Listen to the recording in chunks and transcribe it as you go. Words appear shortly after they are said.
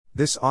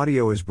This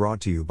audio is brought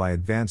to you by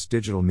Advanced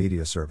Digital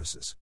Media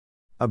Services.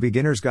 A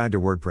beginner's guide to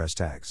WordPress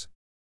tags.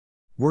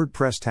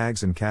 WordPress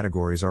tags and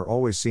categories are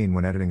always seen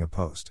when editing a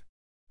post.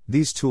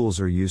 These tools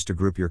are used to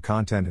group your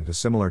content into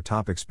similar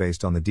topics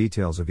based on the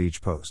details of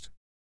each post.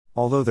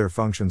 Although their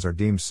functions are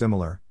deemed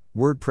similar,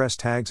 WordPress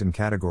tags and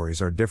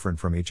categories are different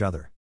from each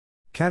other.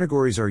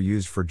 Categories are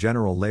used for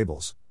general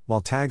labels, while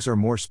tags are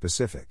more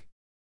specific.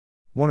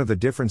 One of the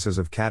differences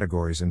of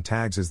categories and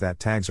tags is that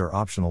tags are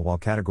optional while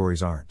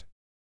categories aren't.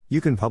 You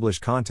can publish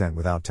content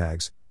without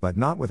tags, but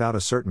not without a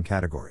certain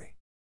category.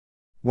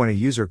 When a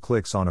user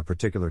clicks on a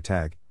particular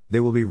tag, they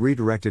will be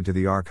redirected to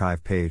the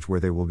archive page where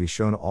they will be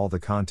shown all the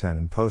content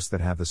and posts that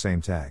have the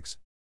same tags.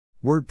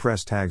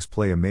 WordPress tags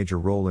play a major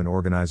role in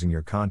organizing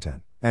your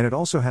content, and it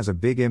also has a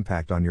big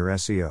impact on your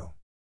SEO.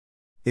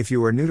 If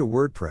you are new to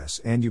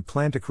WordPress and you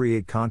plan to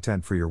create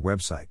content for your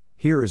website,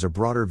 here is a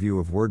broader view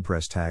of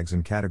WordPress tags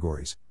and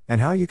categories,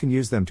 and how you can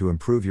use them to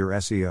improve your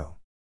SEO.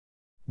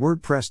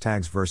 WordPress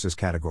tags versus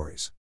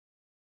categories.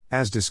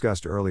 As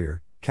discussed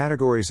earlier,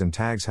 categories and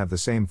tags have the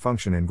same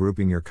function in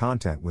grouping your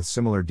content with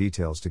similar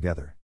details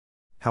together.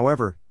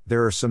 However,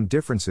 there are some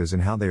differences in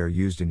how they are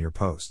used in your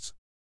posts.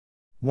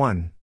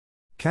 1.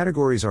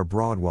 Categories are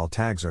broad while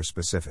tags are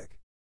specific.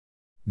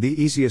 The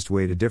easiest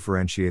way to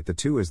differentiate the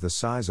two is the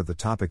size of the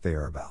topic they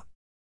are about.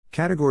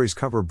 Categories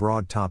cover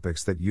broad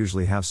topics that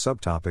usually have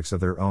subtopics of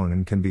their own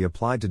and can be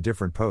applied to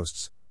different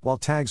posts, while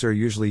tags are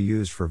usually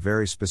used for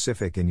very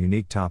specific and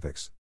unique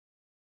topics.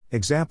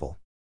 Example.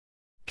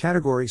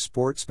 Category: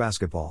 Sports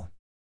Basketball.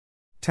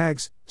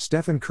 Tags: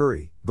 Stephen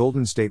Curry,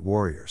 Golden State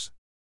Warriors.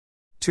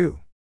 2.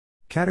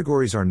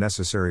 Categories are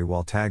necessary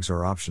while tags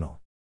are optional.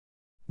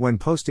 When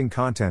posting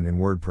content in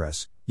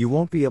WordPress, you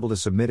won't be able to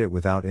submit it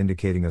without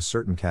indicating a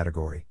certain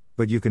category,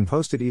 but you can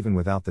post it even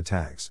without the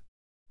tags.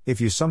 If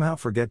you somehow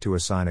forget to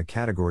assign a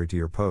category to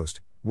your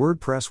post,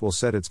 WordPress will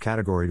set its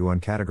category to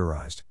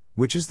uncategorized,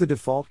 which is the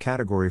default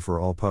category for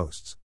all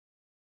posts.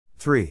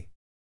 3.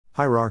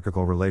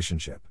 Hierarchical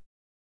relationship.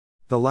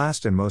 The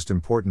last and most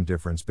important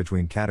difference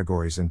between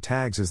categories and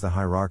tags is the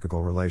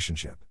hierarchical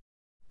relationship.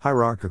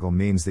 Hierarchical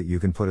means that you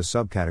can put a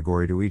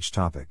subcategory to each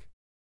topic.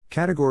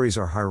 Categories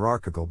are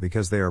hierarchical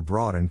because they are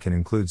broad and can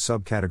include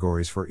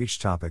subcategories for each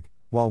topic,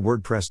 while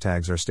WordPress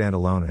tags are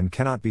standalone and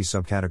cannot be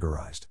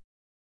subcategorized.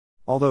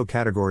 Although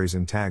categories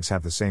and tags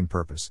have the same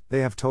purpose,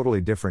 they have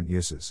totally different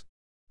uses.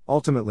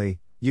 Ultimately,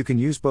 you can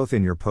use both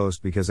in your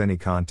post because any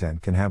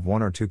content can have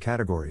one or two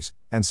categories,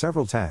 and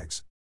several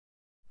tags.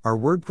 Are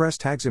WordPress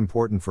tags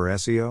important for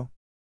SEO?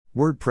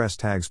 WordPress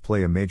tags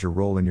play a major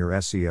role in your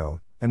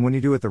SEO, and when you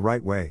do it the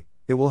right way,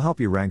 it will help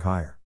you rank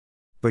higher.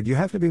 But you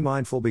have to be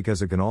mindful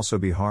because it can also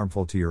be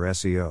harmful to your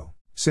SEO.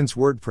 Since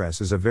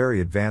WordPress is a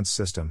very advanced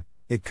system,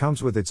 it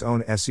comes with its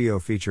own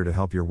SEO feature to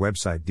help your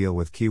website deal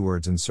with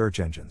keywords and search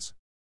engines.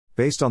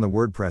 Based on the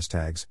WordPress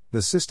tags,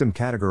 the system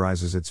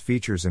categorizes its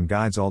features and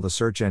guides all the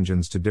search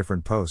engines to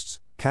different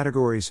posts,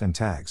 categories, and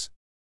tags.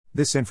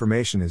 This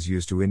information is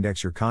used to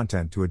index your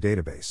content to a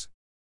database.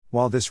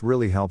 While this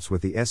really helps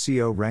with the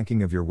SEO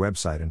ranking of your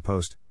website and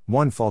post,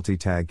 one faulty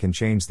tag can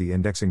change the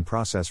indexing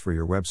process for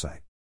your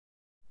website.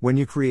 When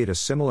you create a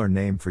similar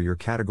name for your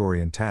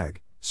category and tag,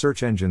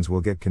 search engines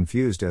will get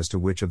confused as to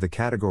which of the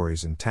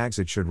categories and tags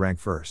it should rank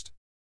first.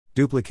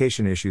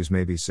 Duplication issues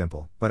may be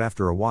simple, but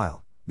after a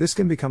while, this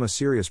can become a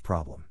serious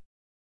problem.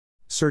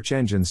 Search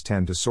engines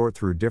tend to sort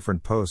through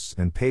different posts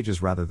and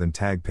pages rather than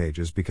tag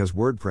pages because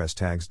WordPress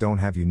tags don't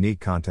have unique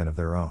content of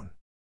their own.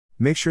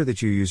 Make sure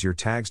that you use your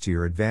tags to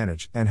your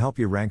advantage and help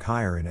you rank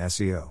higher in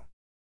SEO.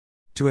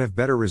 To have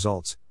better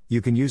results,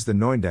 you can use the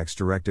noindex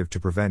directive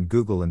to prevent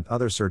Google and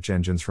other search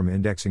engines from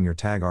indexing your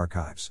tag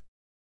archives.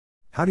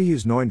 How to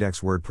use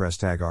noindex WordPress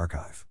tag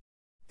archive.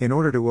 In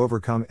order to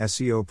overcome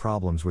SEO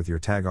problems with your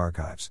tag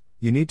archives,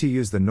 you need to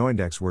use the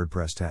noindex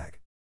WordPress tag.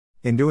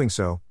 In doing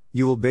so,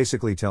 you will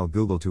basically tell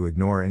Google to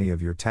ignore any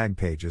of your tag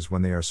pages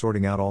when they are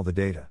sorting out all the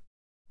data.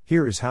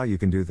 Here is how you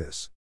can do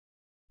this.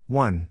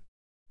 1.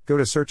 Go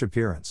to Search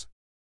Appearance.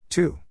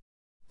 2.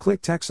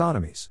 Click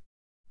Taxonomies.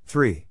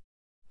 3.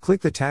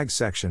 Click the Tags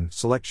section,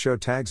 select Show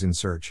Tags in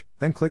Search,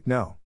 then click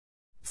No.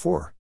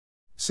 4.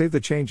 Save the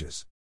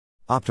changes.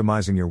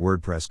 Optimizing your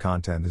WordPress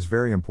content is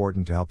very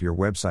important to help your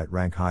website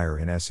rank higher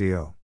in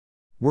SEO.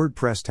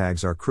 WordPress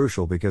tags are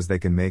crucial because they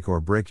can make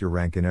or break your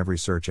rank in every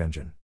search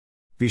engine.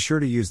 Be sure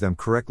to use them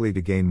correctly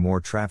to gain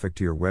more traffic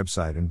to your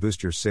website and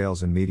boost your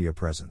sales and media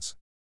presence.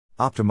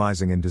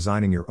 Optimizing and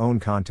designing your own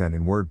content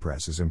in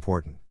WordPress is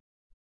important.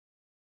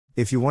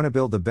 If you want to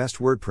build the best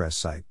WordPress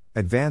site,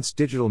 Advanced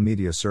Digital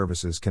Media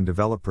Services can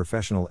develop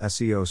professional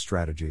SEO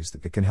strategies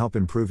that can help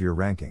improve your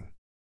ranking.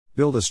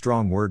 Build a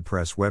strong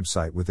WordPress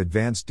website with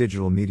Advanced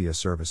Digital Media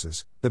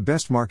Services, the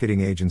best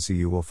marketing agency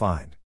you will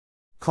find.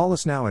 Call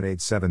us now at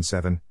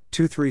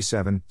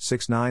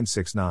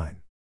 877-237-6969.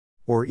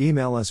 Or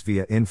email us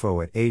via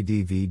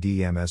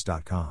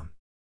info@advdms.com.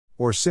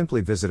 Or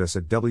simply visit us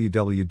at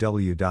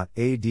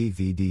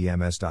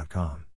www.advdms.com.